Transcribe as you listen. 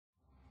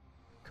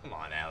Come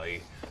on,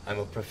 Allie. I'm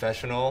a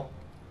professional.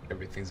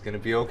 Everything's gonna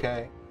be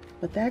okay.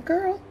 But that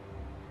girl,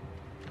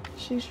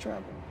 she's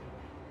trouble.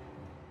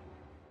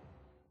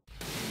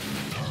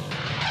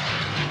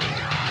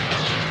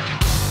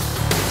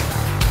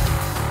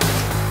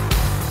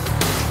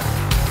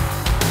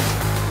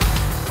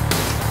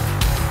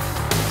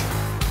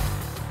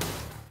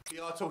 We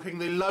are talking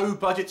the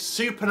low-budget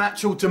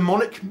supernatural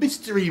demonic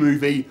mystery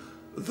movie,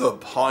 The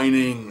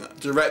Pining,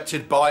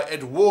 directed by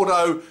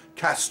Eduardo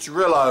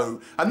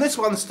Castrillo. And this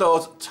one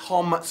stars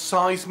Tom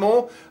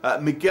Sizemore,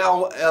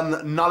 Miguel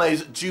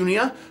Nunez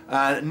Jr.,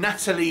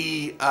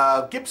 Natalie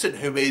Gibson,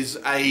 who is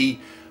a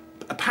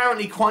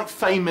apparently quite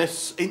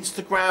famous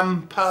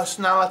Instagram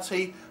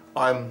personality.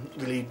 I'm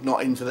really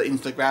not into the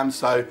Instagram,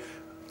 so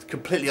it's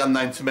completely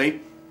unknown to me.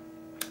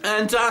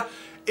 And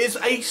is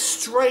a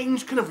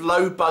strange kind of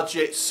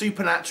low-budget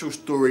supernatural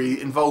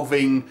story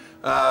involving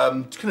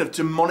kind of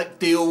demonic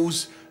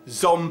deals,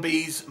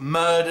 zombies,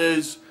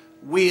 murders,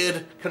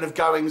 weird kind of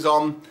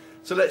goings-on.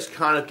 So let's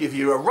kind of give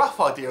you a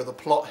rough idea of the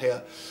plot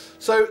here.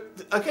 So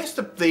I guess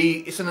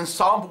it's an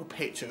ensemble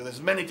picture.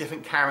 There's many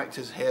different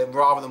characters here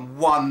rather than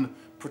one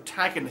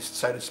protagonist,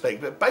 so to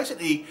speak. But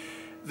basically,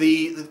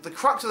 the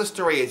crux of the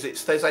story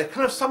is there's a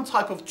kind of some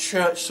type of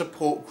church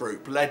support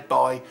group led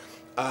by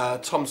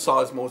Tom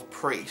Sizemore's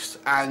priest,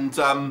 and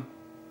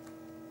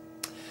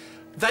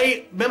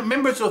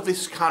members of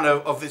this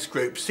this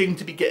group seem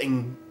to be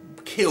getting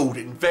killed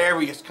in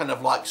various kind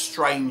of like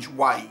strange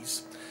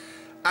ways,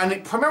 and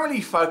it primarily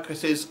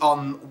focuses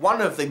on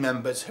one of the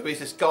members, who is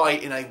this guy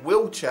in a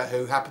wheelchair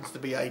who happens to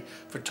be a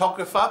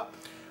photographer,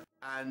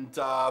 and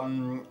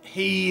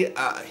he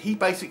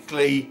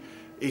basically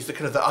is the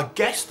kind of I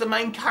guess the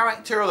main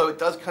character, although it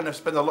does kind of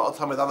spend a lot of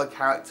time with other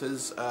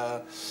characters.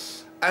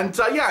 And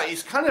yeah,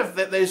 it's kind of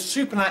that there's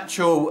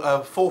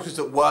supernatural forces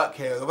at work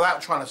here,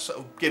 without trying to sort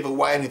of give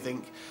away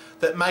anything,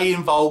 that may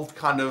involve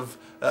kind of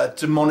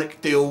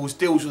demonic deals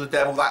with the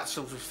devil, that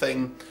sort of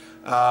thing.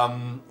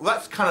 Well,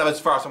 that's kind of as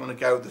far as I'm going to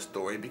go with the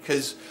story,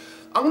 because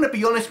I'm going to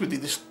be honest with you,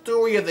 the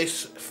story of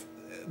this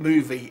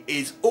movie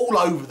is all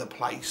over the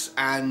place,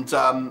 and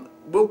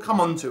we'll come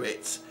on to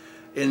it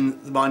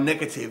in my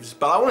negatives,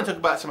 but I want to talk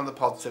about some of the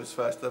positives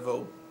first of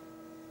all.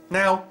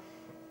 Now,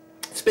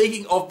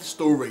 speaking of the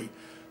story,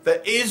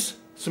 there is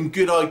some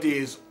good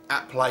ideas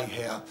at play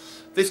here.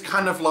 This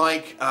kind of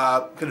like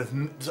kind of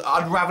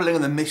unraveling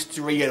of the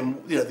mystery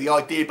and the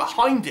idea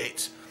behind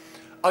it,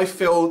 I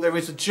feel there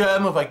is a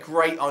germ of a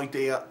great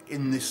idea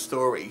in this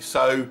story.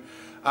 So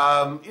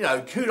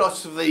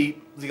kudos to the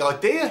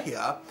idea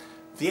here.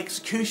 The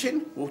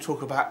execution we'll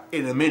talk about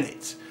in a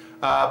minute.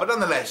 But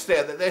nonetheless,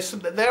 there is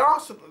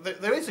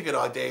a good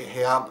idea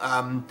here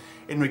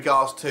in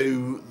regards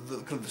to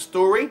the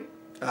story.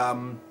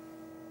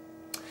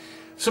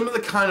 Some of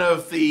the kind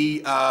of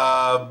the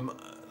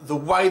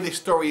way this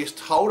story is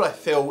told, I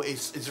feel,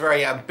 is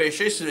very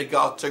ambitious in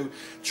regard to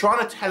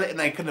trying to tell it in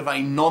a kind of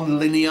a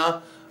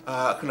non-linear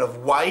kind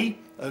of way,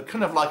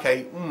 kind of like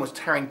a almost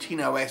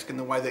Tarantino-esque in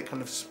the way that it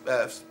kind of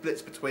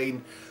splits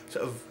between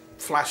sort of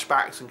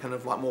flashbacks and kind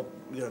of like more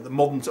the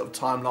modern sort of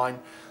timeline.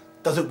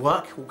 Does it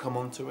work? We'll come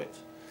on to it.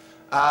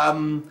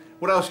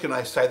 What else can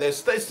I say?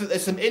 There's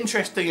some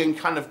interesting and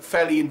kind of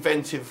fairly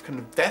inventive kind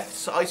of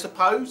deaths, I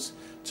suppose,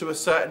 to a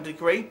certain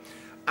degree.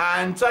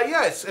 And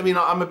yes, I mean,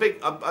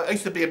 I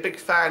used to be a big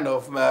fan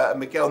of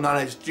Miguel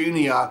Nunez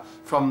Jr.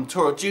 from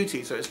Tour of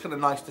Duty, so it's kind of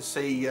nice to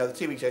see the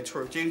TV show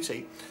Tour of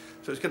Duty.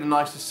 So it's kind of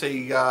nice to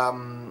see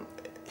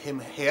him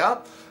here.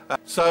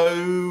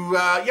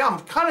 Yeah, I'm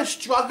kind of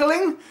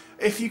struggling,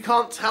 if you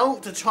can't tell,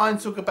 to try and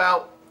talk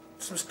about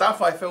some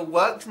stuff I feel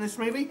works in this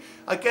movie.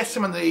 I guess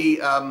some of the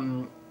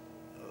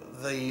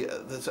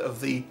sort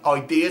of the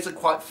ideas are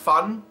quite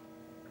fun.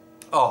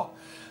 Oh,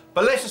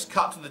 but let's just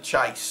cut to the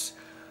chase.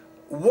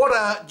 What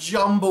a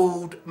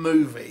jumbled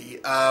movie.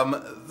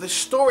 The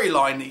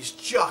storyline is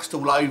just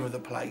all over the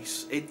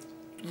place. It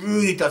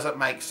really doesn't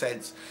make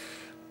sense.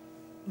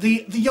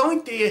 The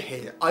idea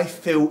here, I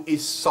feel,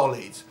 is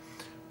solid.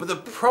 But the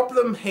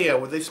problem here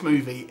with this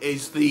movie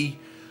is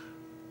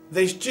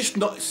there's just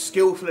not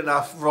skillful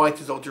enough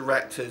writers or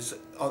directors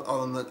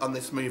on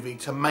this movie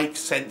to make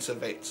sense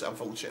of it,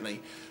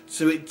 unfortunately.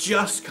 So it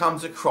just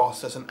comes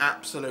across as an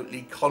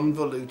absolutely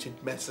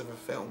convoluted mess of a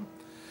film.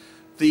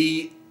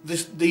 The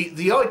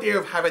idea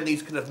of having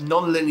these kind of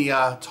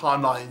non-linear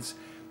timelines,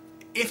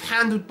 if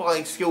handled by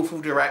a skillful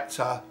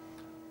director,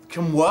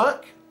 can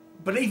work.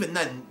 But even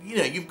then,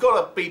 you've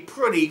got to be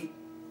pretty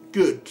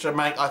good to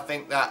make, I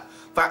think, that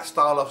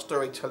style of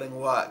storytelling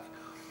work.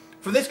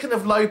 For this kind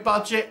of low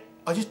budget,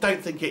 I just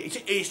don't think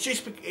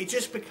it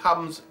just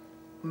becomes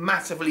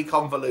massively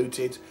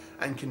convoluted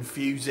and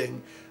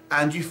confusing,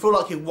 and you feel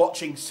like you're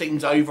watching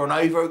scenes over and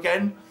over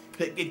again.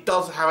 It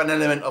does have an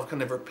element of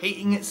kind of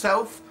repeating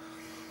itself.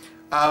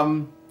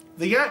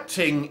 The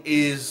acting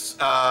is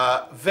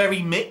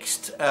very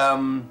mixed.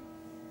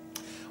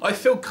 I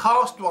feel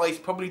cast-wise,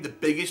 probably the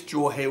biggest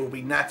draw here will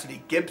be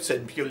Natalie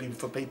Gibson, purely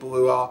for people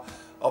who are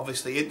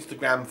obviously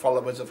Instagram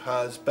followers of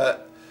hers.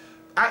 But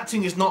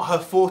Acting is not her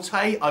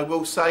forte, I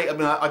will say. I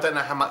mean, I don't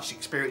know how much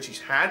experience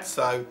she's had,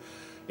 so,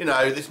 you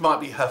know, this might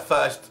be her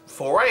first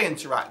foray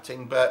into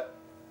acting, but,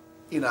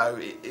 you know,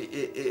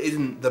 it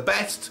isn't the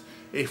best,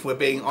 if we're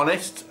being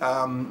honest.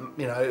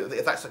 You know,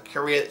 if that's a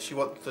career that she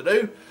wants to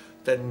do,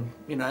 then,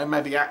 you know,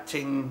 maybe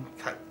acting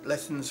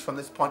lessons from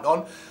this point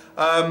on.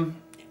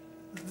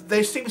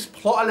 There seems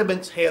plot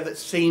elements here that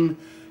seem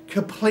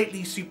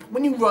completely super.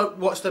 When you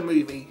watch the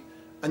movie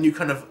and you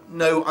kind of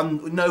know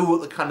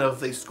what the kind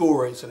of the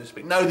score is, so to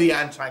speak, know the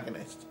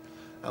antagonist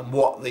and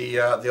what the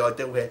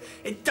ideal here,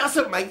 it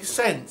doesn't make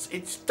sense.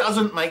 It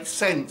doesn't make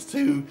sense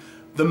to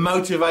the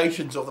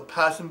motivations of the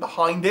person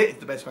behind it. It's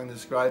the best way to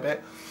describe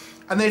it.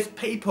 And there's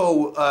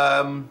people.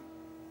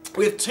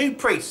 We have two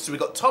priests. We've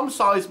got Tom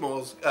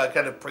Sizemore's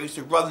kind of priest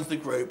who runs the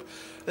group,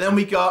 and then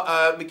we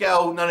got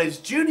Miguel Nunez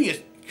Jr.'s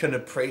kind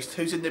of priest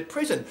who's in the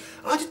prison.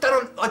 And I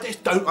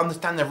just don't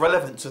understand the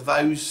relevance of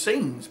those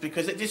scenes,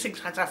 because it just seems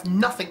to have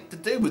nothing to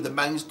do with the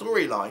main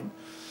storyline.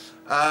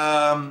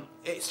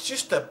 It's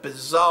just a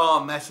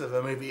bizarre mess of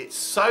a movie. It's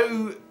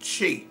so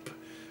cheap.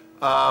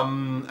 I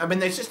mean,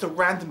 there's just a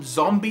random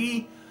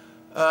zombie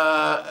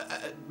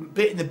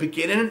bit in the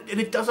beginning, and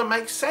it doesn't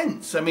make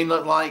sense. I mean,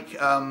 I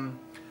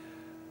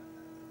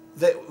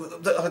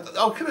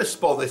could have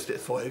spoiled this bit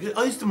for you.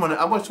 I just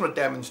want to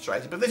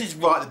demonstrate it, but this is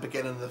right at the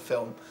beginning of the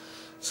film.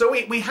 So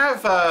we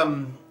have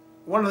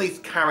one of these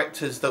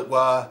characters that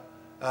were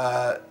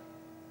kind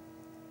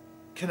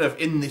of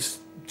in this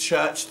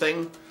church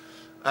thing,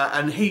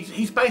 and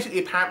he's basically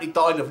apparently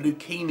died of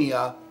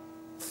leukemia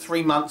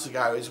 3 months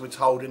ago, as we're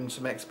told in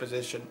some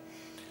exposition.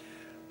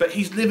 But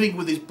he's living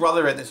with his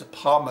brother in this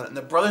apartment, and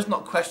the brother's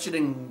not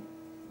questioning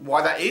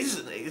why that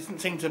is. He doesn't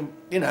seem to,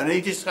 you know, and he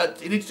just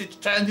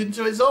turned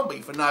into a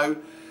zombie for no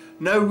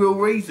real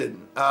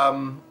reason.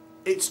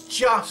 It's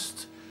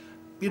just,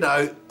 you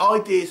know,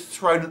 ideas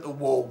thrown at the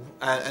wall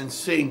and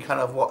seeing kind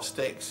of what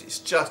sticks. It's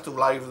just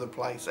all over the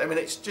place. I mean,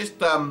 it's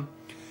just a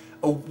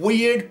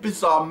weird,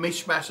 bizarre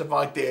mishmash of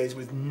ideas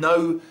with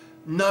no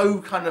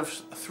kind of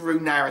through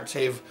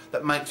narrative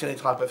that makes any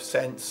type of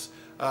sense.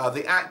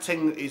 The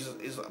acting is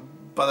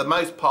by the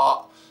most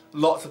part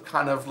lots of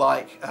kind of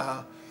like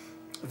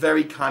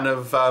very kind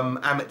of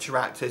amateur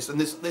actors,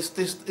 and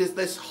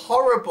this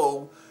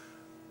horrible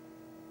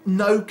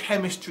no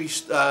chemistry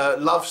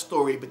love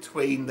story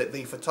between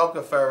the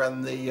photographer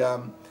and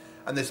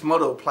this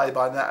model played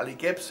by Natalie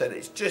Gibson.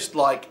 It's just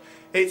like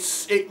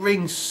it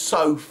rings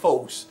so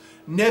false.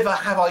 Never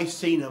have I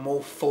seen a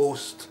more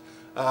forced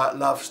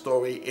love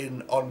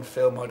story on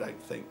film, I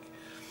don't think.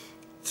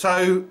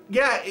 So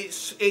yeah,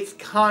 it's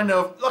kind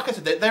of, like I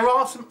said, there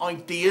are some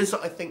ideas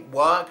that I think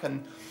work,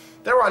 and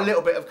there are a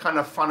little bit of kind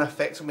of fun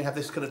effects, and we have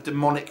this kind of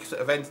demonic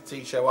sort of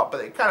entity show up,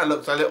 but it kind of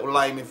looks a little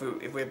lame if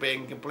we're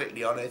being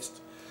completely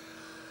honest.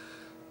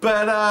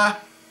 But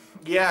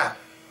yeah,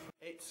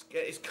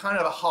 it's kind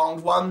of a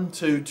hard one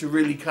to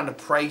really kind of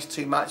praise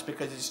too much,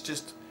 because it's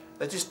just,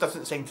 there just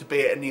doesn't seem to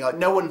be any, like,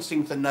 no one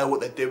seems to know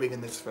what they're doing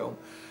in this film.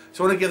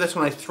 So I want to give this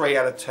one a 3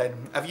 out of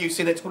 10. Have you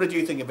seen it? What did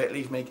you think of it?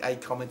 Leave me a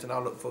comment, and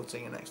I'll look forward to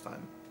seeing you next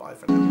time. Bye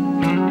for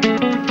now.